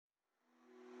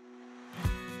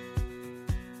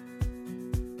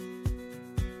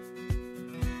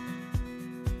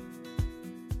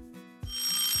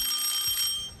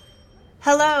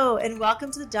Hello, and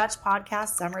welcome to the Dutch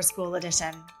Podcast Summer School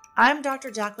Edition. I'm Dr.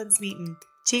 Jacqueline Smeaton,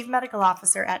 Chief Medical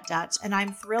Officer at Dutch, and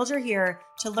I'm thrilled you're here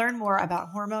to learn more about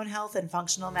hormone health and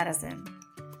functional medicine.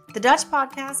 The Dutch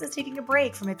Podcast is taking a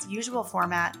break from its usual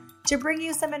format to bring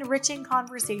you some enriching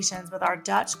conversations with our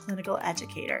Dutch clinical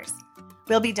educators.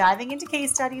 We'll be diving into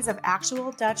case studies of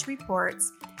actual Dutch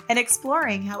reports and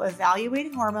exploring how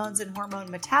evaluating hormones and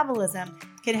hormone metabolism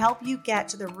can help you get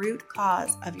to the root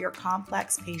cause of your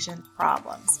complex patient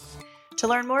problems. To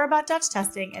learn more about Dutch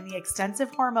testing and the extensive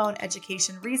hormone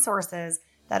education resources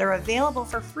that are available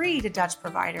for free to Dutch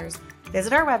providers,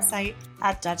 visit our website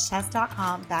at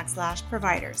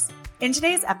dutchtest.com/providers. In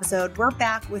today's episode, we're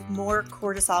back with more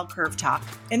cortisol curve talk.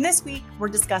 And this week, we're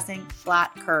discussing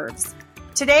flat curves.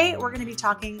 Today, we're going to be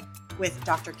talking with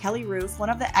Dr. Kelly Roof, one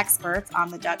of the experts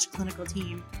on the Dutch clinical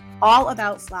team, all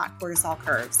about flat cortisol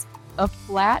curves. A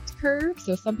flat curve.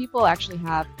 So some people actually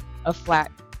have a flat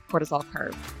cortisol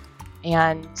curve,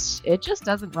 and it just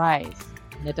doesn't rise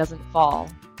and it doesn't fall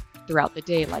throughout the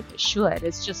day like it should.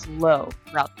 It's just low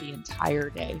throughout the entire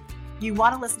day. You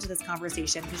want to listen to this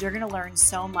conversation because you're going to learn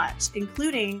so much,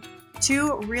 including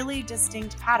two really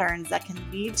distinct patterns that can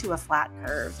lead to a flat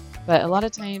curve. But a lot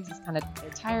of times they're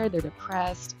tired, they're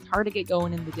depressed, it's hard to get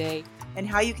going in the day. And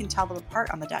how you can tell them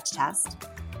apart on the Dutch test.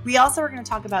 We also are going to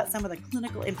talk about some of the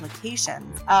clinical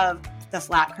implications of the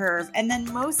flat curve. And then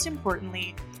most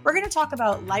importantly, we're going to talk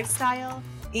about lifestyle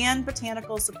and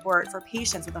botanical support for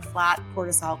patients with a flat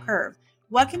cortisol curve.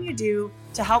 What can you do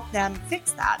to help them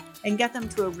fix that and get them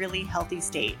to a really healthy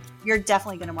state? You're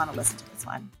definitely going to want to listen to this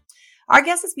one. Our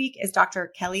guest this week is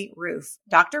Dr. Kelly Roof.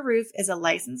 Dr. Roof is a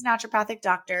licensed naturopathic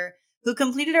doctor who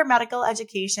completed her medical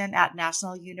education at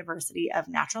National University of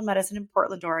Natural Medicine in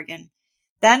Portland, Oregon.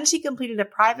 Then she completed a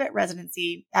private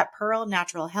residency at Pearl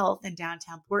Natural Health in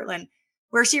downtown Portland,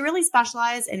 where she really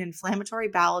specialized in inflammatory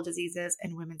bowel diseases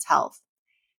and women's health.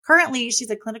 Currently,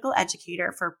 she's a clinical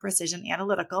educator for Precision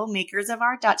Analytical, makers of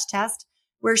our Dutch test,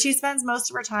 where she spends most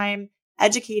of her time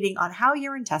educating on how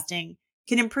urine testing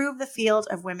can improve the field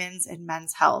of women's and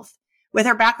men's health. With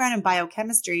her background in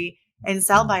biochemistry and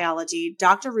cell biology,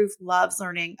 Dr. Roof loves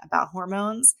learning about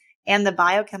hormones and the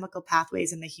biochemical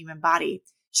pathways in the human body.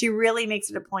 She really makes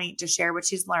it a point to share what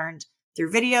she's learned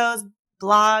through videos,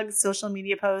 blogs, social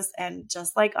media posts, and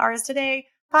just like ours today,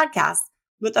 podcasts,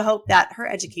 with the hope that her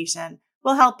education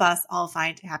will help us all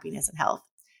find happiness and health.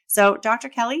 So, Dr.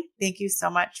 Kelly, thank you so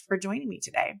much for joining me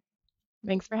today.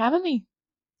 Thanks for having me.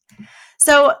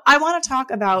 So I want to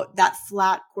talk about that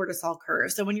flat cortisol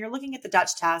curve. So when you're looking at the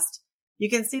Dutch test, you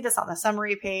can see this on the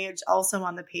summary page, also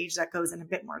on the page that goes in a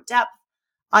bit more depth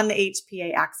on the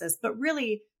HPA axis, but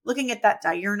really looking at that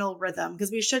diurnal rhythm,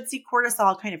 because we should see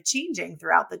cortisol kind of changing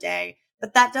throughout the day,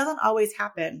 but that doesn't always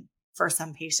happen for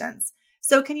some patients.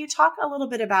 So can you talk a little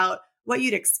bit about what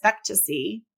you'd expect to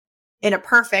see in a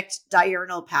perfect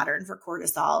diurnal pattern for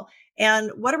cortisol?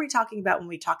 And what are we talking about when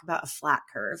we talk about a flat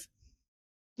curve?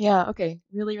 Yeah. Okay.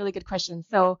 Really, really good question.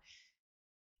 So,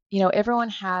 everyone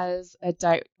has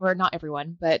or not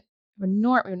everyone, but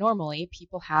normally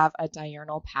people have a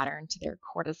diurnal pattern to their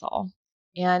cortisol,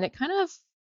 and it kind of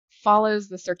follows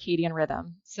the circadian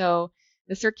rhythm. So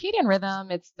the circadian rhythm,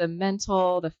 it's the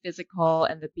mental, the physical,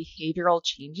 and the behavioral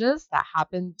changes that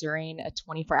happen during a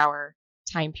 24-hour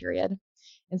time period.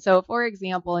 And so, for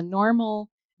example, a normal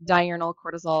diurnal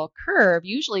cortisol curve,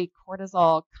 usually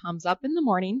cortisol comes up in the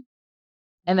morning,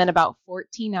 and then about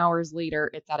 14 hours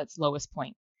later, it's at its lowest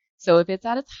point. So if it's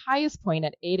at its highest point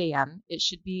at 8 a.m., it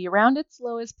should be around its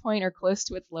lowest point or close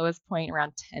to its lowest point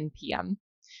around 10 p.m.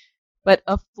 But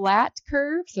a flat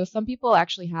curve, so some people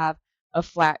actually have a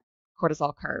flat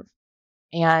cortisol curve,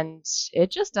 and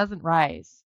it just doesn't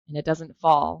rise and it doesn't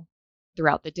fall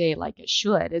throughout the day like it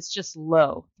should. It's just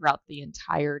low throughout the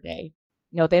entire day.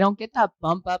 They don't get that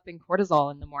bump up in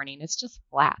cortisol in the morning. It's just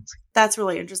flat. That's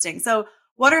really interesting. So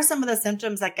what are some of the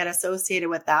symptoms that get associated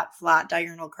with that flat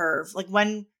diurnal curve? Like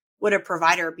when would a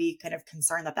provider be kind of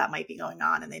concerned that might be going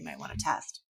on and they might want to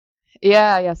test?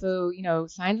 Yeah. So,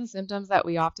 signs and symptoms that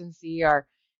we often see are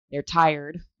they're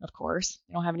tired, of course.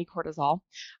 They don't have any cortisol.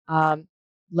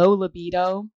 Low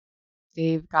libido.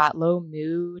 They've got low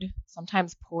mood,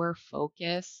 sometimes poor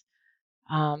focus.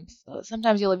 So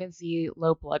sometimes you'll even see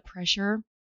low blood pressure.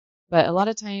 But a lot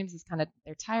of times it's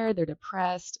they're tired, they're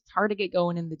depressed. It's hard to get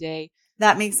going in the day.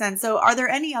 That makes sense. So are there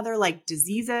any other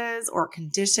diseases or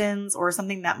conditions or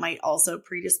something that might also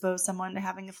predispose someone to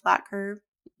having a flat curve?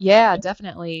 Yeah,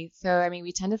 definitely. So,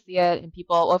 we tend to see it in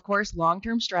people, well, of course,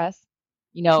 long-term stress.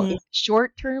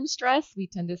 Short-term stress, we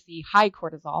tend to see high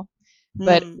cortisol.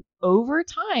 But over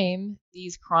time,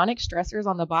 these chronic stressors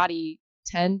on the body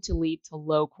tend to lead to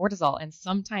low cortisol, and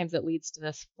sometimes it leads to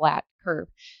this flat curve.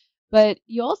 But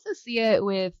you also see it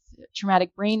with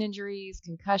traumatic brain injuries,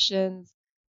 concussions,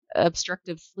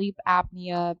 obstructive sleep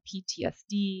apnea,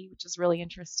 PTSD, which is really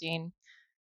interesting.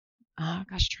 Trying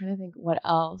to think what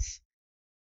else.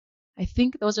 I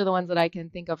think those are the ones that I can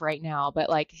think of right now, but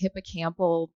like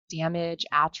hippocampal damage,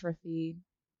 atrophy.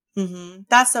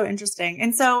 That's so interesting.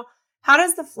 And so how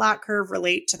does the flat curve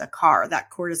relate to the CAR, that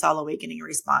cortisol awakening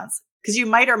response? Because they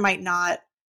might or might not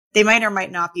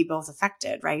be both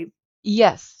affected, right?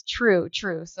 Yes, true.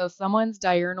 So someone's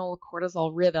diurnal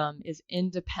cortisol rhythm is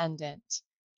independent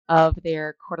of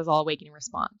their cortisol awakening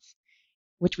response,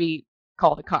 which we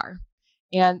call the CAR.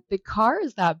 And the CAR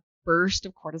is that burst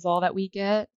of cortisol that we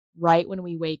get right when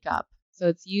we wake up. So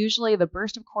it's usually the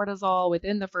burst of cortisol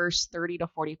within the first 30 to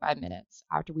 45 minutes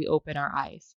after we open our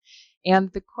eyes.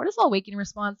 And the cortisol awakening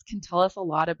response can tell us a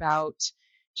lot about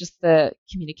just the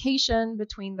communication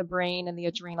between the brain and the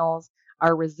adrenals,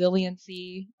 our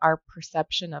resiliency, our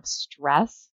perception of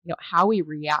stress, how we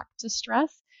react to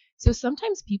stress. So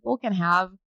sometimes people can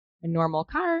have a normal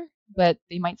CAR, but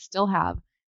they might still have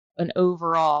an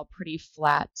overall pretty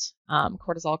flat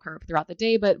cortisol curve throughout the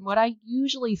day. But what I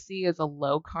usually see is a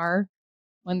low CAR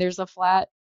when there's a flat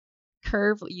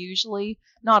curve, usually,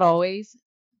 not always.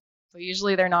 So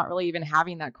usually they're not really even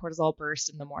having that cortisol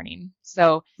burst in the morning.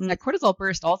 So that cortisol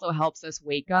burst also helps us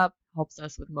wake up, helps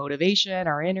us with motivation,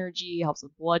 our energy, helps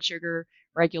with blood sugar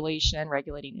regulation,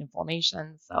 regulating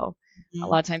inflammation. So a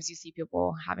lot of times you see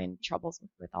people having troubles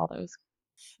with all those.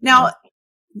 Now,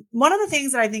 one of the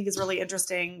things that I think is really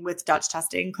interesting with Dutch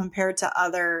testing compared to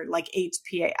other like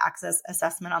HPA axis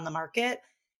assessment on the market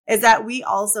is that we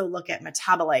also look at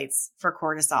metabolites for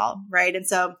cortisol, right? And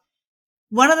so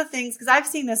one of the things, because I've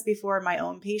seen this before in my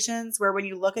own patients, where when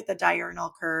you look at the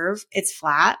diurnal curve, it's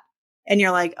flat and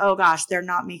you're like, oh gosh, they're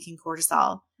not making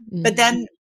cortisol. And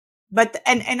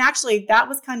actually that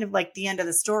was kind of like the end of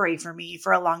the story for me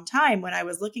for a long time when I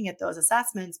was looking at those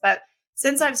assessments. But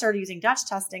since I've started using Dutch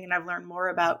testing and I've learned more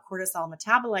about cortisol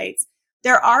metabolites,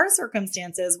 there are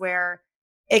circumstances where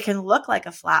it can look like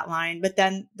a flat line, but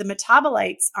then the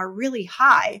metabolites are really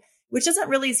high, which doesn't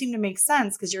really seem to make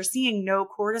sense because you're seeing no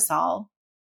cortisol,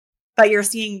 but you're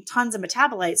seeing tons of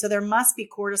metabolites. So there must be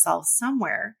cortisol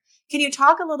somewhere. Can you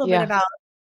talk a little bit about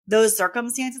those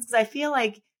circumstances? Because I feel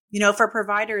like, for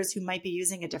providers who might be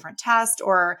using a different test,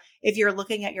 or if you're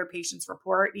looking at your patient's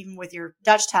report, even with your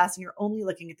Dutch test, and you're only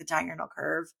looking at the diurnal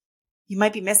curve, you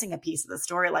might be missing a piece of the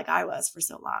story like I was for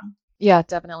so long. Yeah,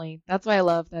 definitely. That's why I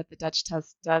love that the Dutch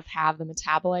test does have the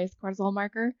metabolized cortisol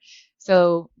marker.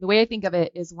 So the way I think of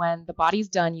it is when the body's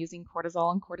done using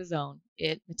cortisol and cortisone,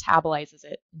 it metabolizes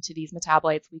it into these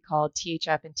metabolites we call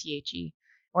THF and THE.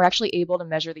 We're actually able to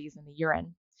measure these in the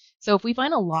urine. So if we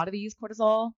find a lot of these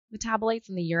cortisol metabolites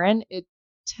in the urine, it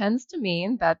tends to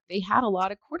mean that they had a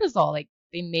lot of cortisol, like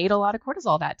they made a lot of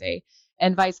cortisol that day,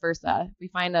 and vice versa. If we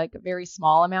find like a very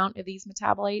small amount of these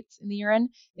metabolites in the urine,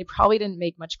 they probably didn't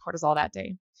make much cortisol that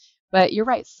day. But you're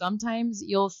right. Sometimes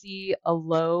you'll see a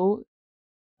low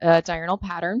diurnal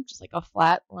pattern, just like a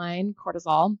flat line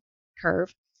cortisol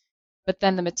curve, but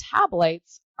then the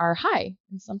metabolites are high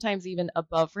and sometimes even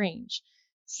above range.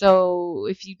 So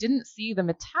if you didn't see the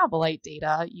metabolite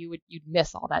data, you'd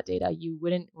miss all that data. You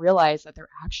wouldn't realize that they're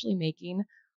actually making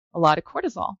a lot of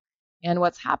cortisol. And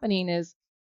what's happening is,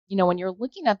 when you're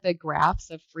looking at the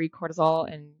graphs of free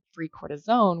cortisol and free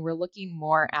cortisone, we're looking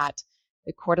more at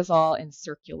the cortisol in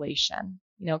circulation.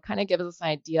 Kind of gives us an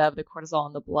idea of the cortisol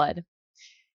in the blood.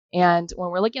 And when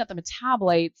we're looking at the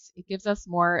metabolites, it gives us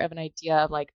more of an idea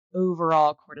of like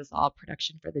overall cortisol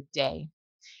production for the day.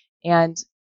 And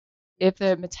if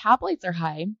the metabolites are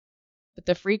high, but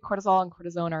the free cortisol and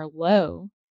cortisone are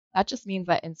low, that just means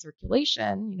that in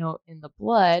circulation, in the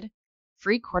blood,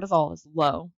 free cortisol is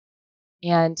low.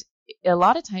 And a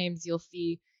lot of times you'll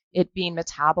see it being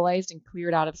metabolized and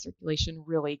cleared out of circulation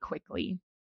really quickly.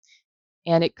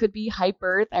 And it could be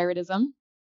hyperthyroidism.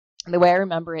 And the way I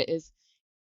remember it is,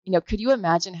 could you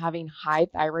imagine having high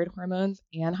thyroid hormones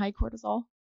and high cortisol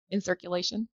in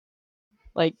circulation?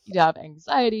 Like you'd have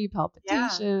anxiety,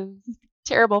 palpitations,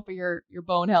 terrible for your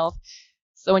bone health.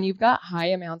 So when you've got high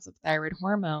amounts of thyroid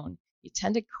hormone, you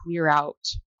tend to clear out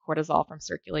cortisol from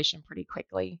circulation pretty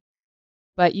quickly.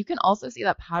 But you can also see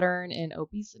that pattern in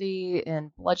obesity,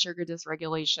 in blood sugar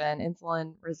dysregulation,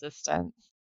 insulin resistance,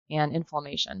 and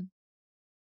inflammation.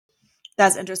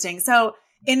 That's interesting. So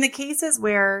in the cases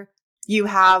where you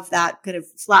have that kind of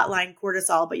flatline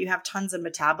cortisol, but you have tons of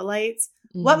metabolites,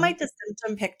 what might the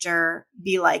symptom picture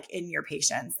be like in your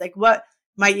patients? Like what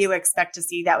might you expect to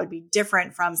see that would be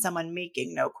different from someone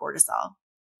making no cortisol?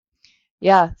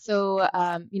 Yeah. So,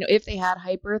 if they had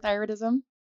hyperthyroidism,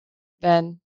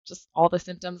 then just all the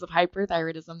symptoms of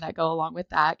hyperthyroidism that go along with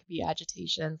that could be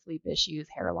agitation, sleep issues,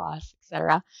 hair loss,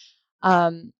 etc.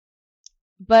 Um,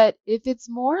 but if it's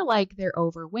more like they're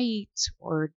overweight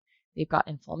or they've got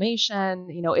inflammation,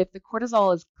 if the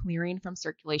cortisol is clearing from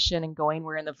circulation and going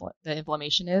where the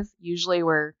inflammation is, usually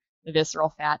where the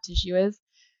visceral fat tissue is,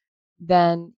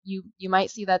 then you might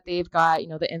see that they've got,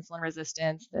 the insulin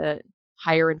resistance, the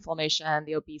higher inflammation,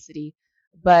 the obesity.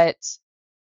 But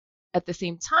at the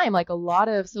same time, like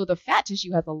so the fat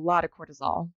tissue has a lot of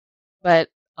cortisol, but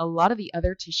a lot of the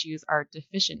other tissues are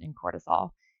deficient in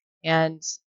cortisol. And,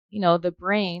 the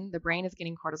brain is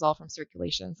getting cortisol from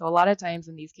circulation. So a lot of times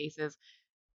in these cases,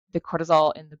 the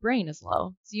cortisol in the brain is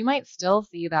low. So you might still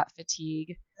see that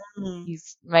fatigue. Mm. You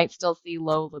might still see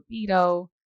low libido,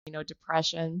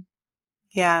 depression.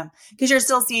 Yeah. Because you're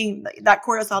still seeing that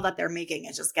cortisol that they're making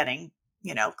is just getting,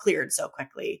 cleared so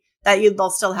quickly that they'll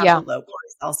still have the low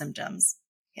cortisol symptoms.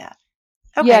 Yeah.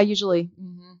 Okay. Yeah, usually.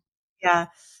 Mm-hmm. Yeah.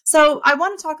 So I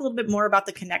want to talk a little bit more about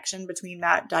the connection between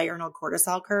that diurnal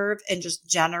cortisol curve and just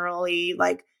generally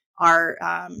like our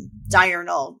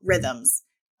diurnal rhythms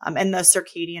and the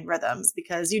circadian rhythms,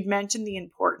 because you'd mentioned the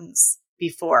importance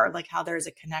before, like how there's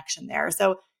a connection there.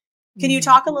 So can you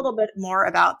talk a little bit more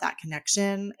about that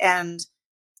connection? And,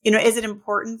 is it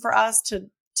important for us to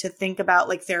think about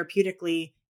like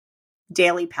therapeutically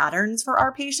daily patterns for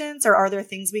our patients, or are there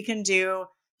things we can do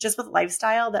just with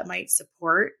lifestyle that might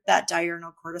support that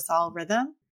diurnal cortisol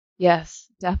rhythm? Yes,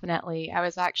 definitely. I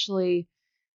was actually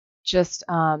just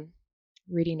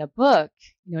reading a book,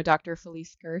 Dr.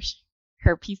 Felice Gersh,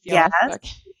 her PCOS book.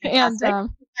 Fantastic. And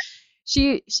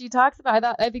she talks about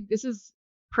that. I think this is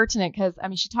pertinent because,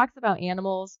 she talks about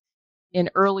animals in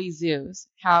early zoos,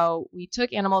 how we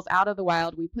took animals out of the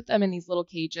wild, we put them in these little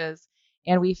cages,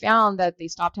 and we found that they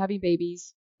stopped having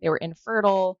babies, they were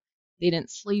infertile, they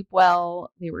didn't sleep well,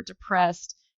 they were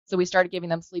depressed. So we started giving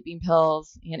them sleeping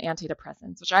pills and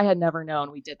antidepressants, which I had never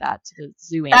known we did that to the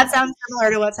zoo animals. That sounds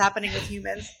similar to what's happening with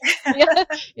humans.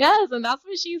 Yes, and that's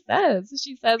what she says.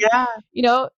 She says,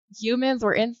 humans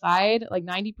were inside, like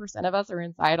 90% of us are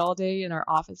inside all day in our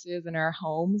offices and our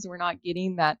homes. We're not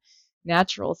getting that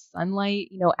natural sunlight.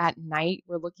 At night,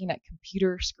 we're looking at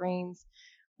computer screens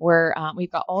where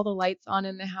we've got all the lights on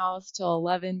in the house till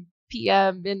 11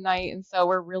 p.m., midnight. And so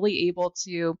we're really able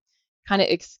to kind of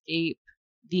escape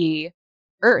the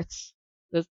Earth's,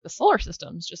 the solar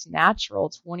system's just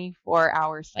natural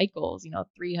 24-hour cycles,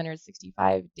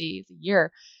 365 days a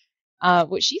year.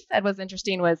 What she said was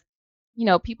interesting was,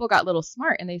 people got a little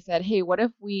smart and they said, hey, what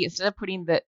if we, instead of putting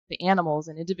the animals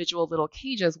in individual little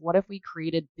cages, what if we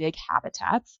created big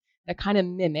habitats that kind of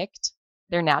mimicked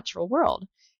their natural world?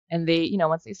 And they,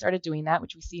 once they started doing that,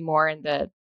 which we see more in the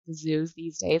zoos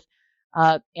these days,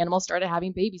 animals started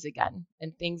having babies again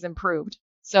and things improved.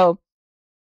 So,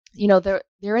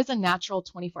 there is a natural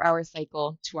 24-hour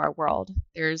cycle to our world.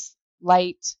 There's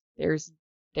light, there's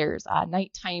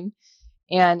nighttime.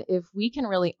 And if we can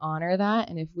really honor that,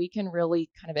 and if we can really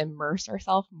kind of immerse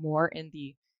ourselves more in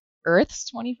the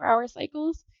Earth's 24-hour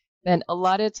cycles, then a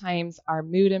lot of times our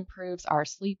mood improves, our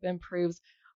sleep improves,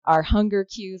 our hunger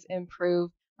cues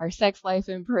improve, our sex life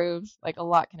improves, like a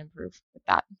lot can improve with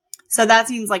that. So that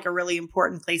seems like a really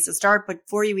important place to start. But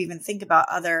before you even think about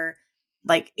other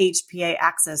like HPA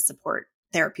axis support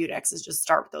therapeutics, is just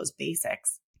start with those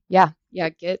basics. Yeah.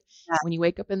 When you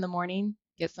wake up in the morning,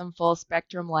 get some full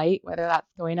spectrum light, whether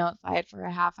that's going outside for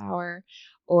a half hour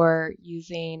or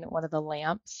using one of the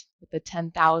lamps with the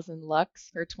 10,000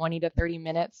 lux for 20 to 30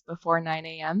 minutes before 9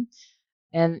 a.m.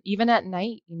 And even at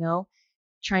night,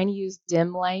 trying to use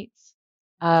dim lights,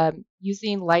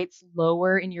 using lights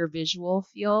lower in your visual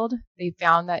field. They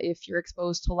found that if you're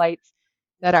exposed to lights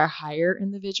that are higher in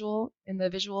the visual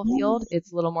field,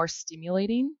 it's a little more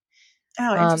stimulating.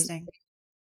 Oh, interesting.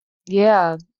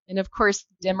 Yeah. And of course,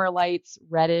 dimmer lights,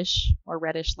 reddish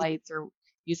lights, or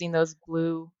using those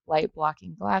blue light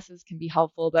blocking glasses can be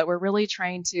helpful. But we're really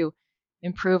trying to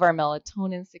improve our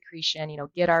melatonin secretion,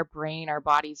 get our brain, our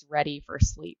bodies ready for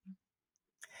sleep.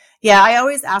 Yeah. I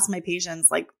always ask my patients,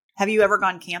 like, have you ever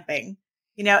gone camping?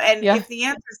 If the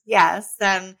answer is yes,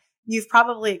 then you've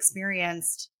probably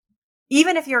experienced,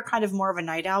 even if you're kind of more of a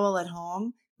night owl at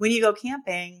home, when you go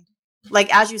camping,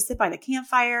 like as you sit by the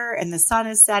campfire and the sun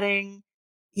is setting,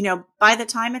 by the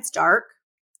time it's dark,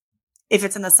 if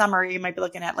it's in the summer, you might be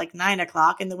looking at like 9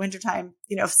 o'clock. In the wintertime,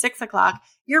 6 o'clock,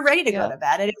 you're ready to go to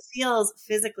bed. And it feels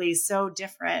physically so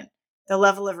different. The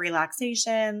level of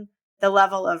relaxation, the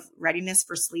level of readiness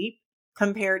for sleep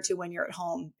compared to when you're at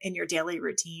home in your daily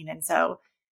routine. And so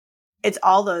it's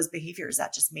all those behaviors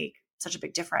that just make such a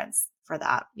big difference for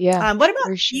that. Yeah, What about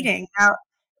for sure. eating? Now,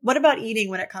 what about eating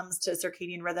when it comes to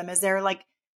circadian rhythm? Is there like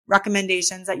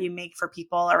recommendations that you make for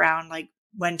people around like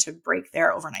when to break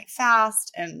their overnight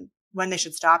fast and when they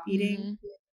should stop eating? hmm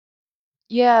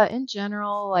Yeah, in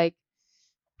general, like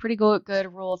pretty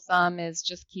good rule of thumb is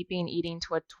just keeping eating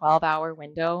to a 12-hour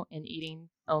window and eating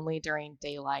only during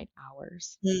daylight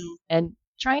hours. Mm, And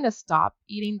trying to stop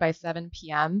eating by 7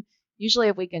 p.m. Usually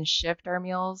if we can shift our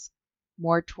meals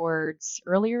more towards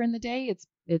earlier in the day,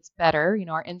 it's better.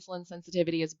 Our insulin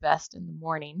sensitivity is best in the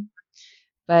morning.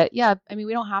 But yeah, I mean,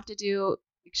 we don't have to do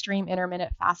extreme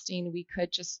intermittent fasting. We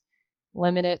could just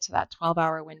limit it to that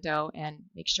 12-hour window and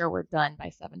make sure we're done by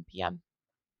 7 p.m.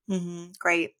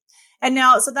 great. And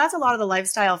now, so that's a lot of the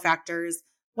lifestyle factors.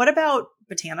 What about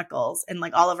botanicals and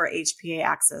like all of our HPA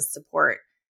axis support?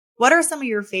 What are some of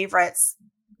your favorites?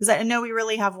 Because I know we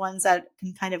really have ones that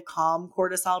can kind of calm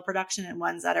cortisol production and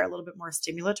ones that are a little bit more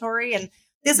stimulatory. And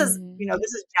this is, hmm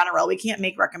this is general. We can't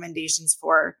make recommendations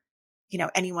for,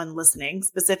 anyone listening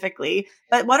specifically.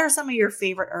 But what are some of your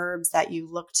favorite herbs that you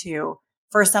look to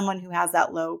for someone who has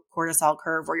that low cortisol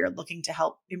curve where you're looking to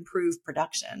help improve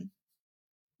production?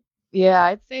 Yeah,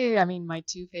 I'd say, I mean, my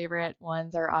two favorite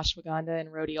ones are ashwagandha and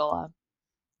rhodiola.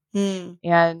 Mm,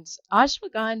 And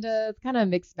ashwagandha is kind of a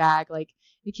mixed bag. Like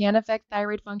it can affect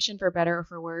thyroid function for better or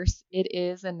for worse. It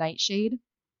is a nightshade.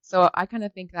 So I kind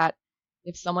of think that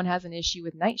if someone has an issue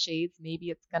with nightshades, maybe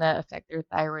it's going to affect their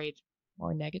thyroid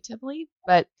more negatively.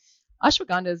 But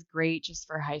ashwagandha is great just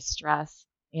for high stress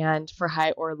and for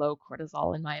high or low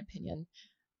cortisol, in my opinion.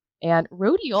 And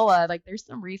rhodiola, like there's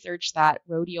some research that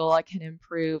rhodiola can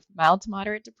improve mild to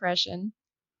moderate depression,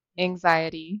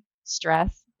 anxiety,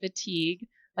 stress, fatigue,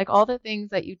 like all the things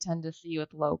that you tend to see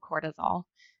with low cortisol.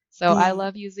 So I mm,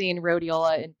 love using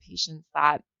rhodiola in patients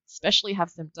that especially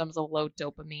have symptoms of low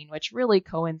dopamine, which really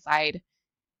coincide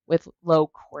with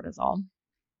low cortisol.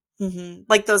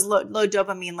 Like those low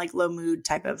dopamine, like low mood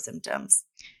type of symptoms.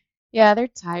 Yeah, they're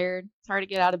tired. It's hard to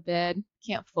get out of bed.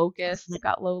 Can't focus. They've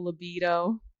got low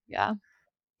libido. Yeah.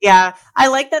 Yeah, I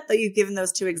like that you've given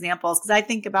those two examples because I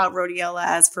think about rhodiola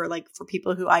as for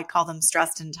people who I call them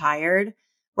stressed and tired,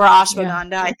 where Yeah.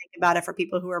 ashwagandha, I think about it for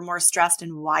people who are more stressed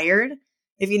and wired.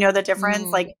 If you know the difference,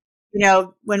 Mm, like,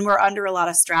 when we're under a lot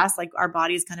of stress, like our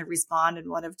bodies kind of respond in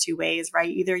one of two ways, right?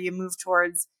 Either you move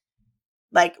towards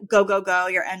like go, go, go,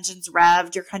 your engine's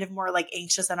revved, you're kind of more like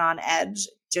anxious and on edge,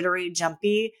 jittery,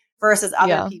 jumpy, versus other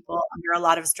yeah. people under a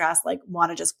lot of stress, like want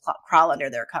to just crawl under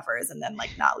their covers and then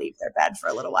like not leave their bed for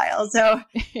a little while. So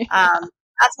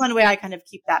that's one way I kind of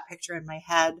keep that picture in my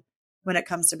head when it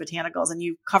comes to botanicals. And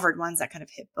you covered ones that kind of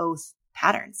hit both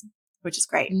patterns, which is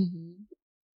great. hmm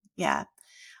Yeah.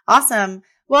 Awesome.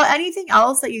 Well, anything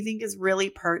else that you think is really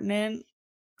pertinent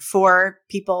for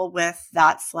people with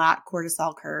that flat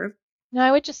cortisol curve? No,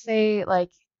 I would just say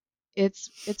like it's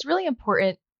really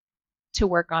important to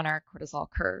work on our cortisol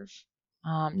curve,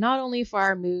 not only for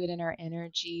our mood and our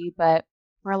energy, but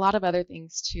for a lot of other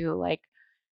things too, like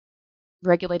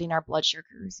regulating our blood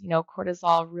sugars.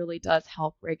 Cortisol really does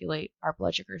help regulate our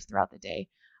blood sugars throughout the day,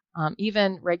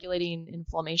 even regulating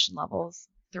inflammation levels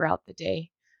throughout the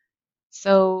day.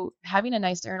 So having a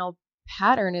nice diurnal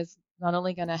pattern is not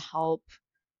only going to help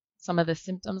some of the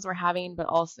symptoms we're having, but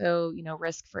also,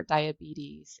 risk for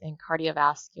diabetes and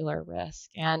cardiovascular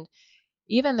risk. And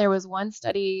even there was one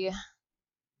study,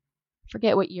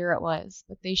 forget what year it was,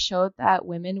 but they showed that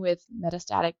women with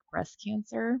metastatic breast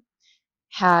cancer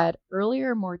had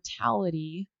earlier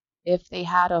mortality if they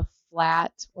had a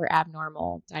flat or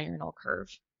abnormal diurnal curve.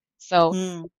 So,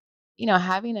 Mm.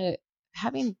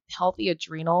 having healthy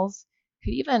adrenals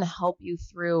could even help you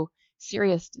through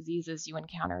serious diseases you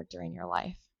encounter during your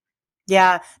life.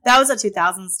 Yeah, that was a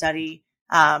 2000 study.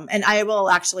 And I will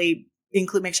actually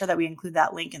make sure that we include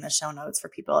that link in the show notes for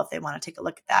people if they want to take a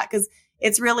look at that. Because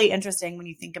it's really interesting when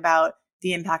you think about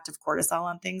the impact of cortisol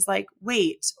on things like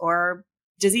weight or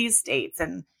disease states.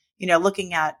 And,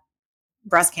 looking at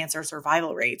breast cancer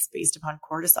survival rates based upon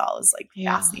cortisol is like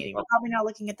Yeah. fascinating. We're probably not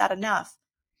looking at that enough.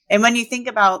 And when you think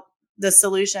about the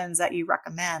solutions that you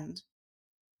recommend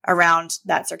around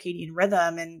that circadian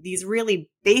rhythm and these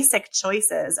really basic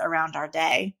choices around our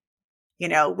day,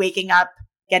 waking up,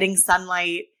 getting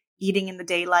sunlight, eating in the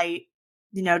daylight,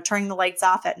 turning the lights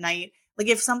off at night. Like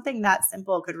if something that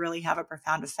simple could really have a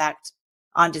profound effect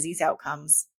on disease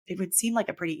outcomes, it would seem like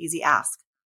a pretty easy ask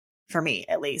for me,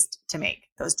 at least, to make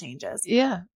those changes.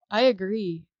 Yeah, I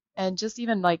agree. And just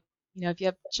even like, if you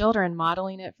have children,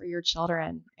 modeling it for your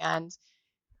children and,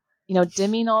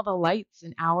 dimming all the lights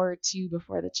an hour or two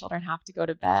before the children have to go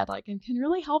to bed, like, and can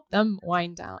really help them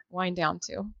wind down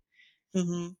too.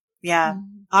 hmm Yeah.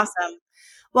 Mhm. Awesome.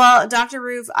 Well, Dr.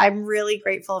 Roof, I'm really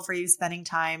grateful for you spending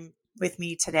time with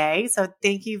me today. So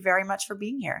thank you very much for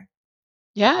being here.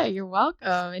 Yeah, you're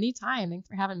welcome. Anytime. Thanks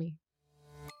for having me.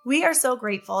 We are so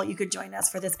grateful you could join us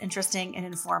for this interesting and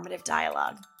informative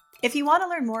dialogue. If you want to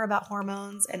learn more about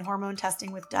hormones and hormone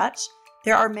testing with Dutch,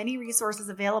 there are many resources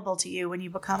available to you when you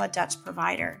become a Dutch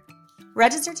provider.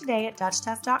 Register today at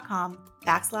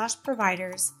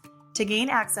dutchtest.com/providers to gain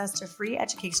access to free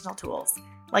educational tools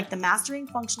like the Mastering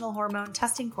Functional Hormone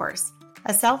Testing course,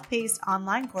 a self-paced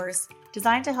online course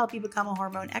designed to help you become a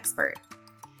hormone expert.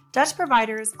 Dutch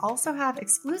providers also have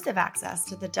exclusive access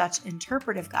to the Dutch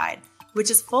Interpretive Guide, which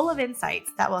is full of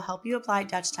insights that will help you apply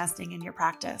Dutch testing in your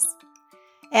practice.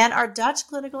 And our Dutch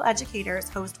clinical educators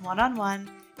host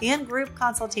one-on-one and group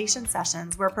consultation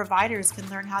sessions where providers can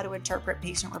learn how to interpret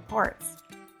patient reports.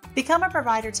 Become a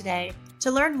provider today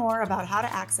to learn more about how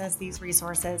to access these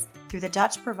resources through the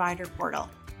Dutch Provider Portal.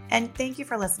 And thank you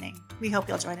for listening. We hope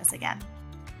you'll join us again.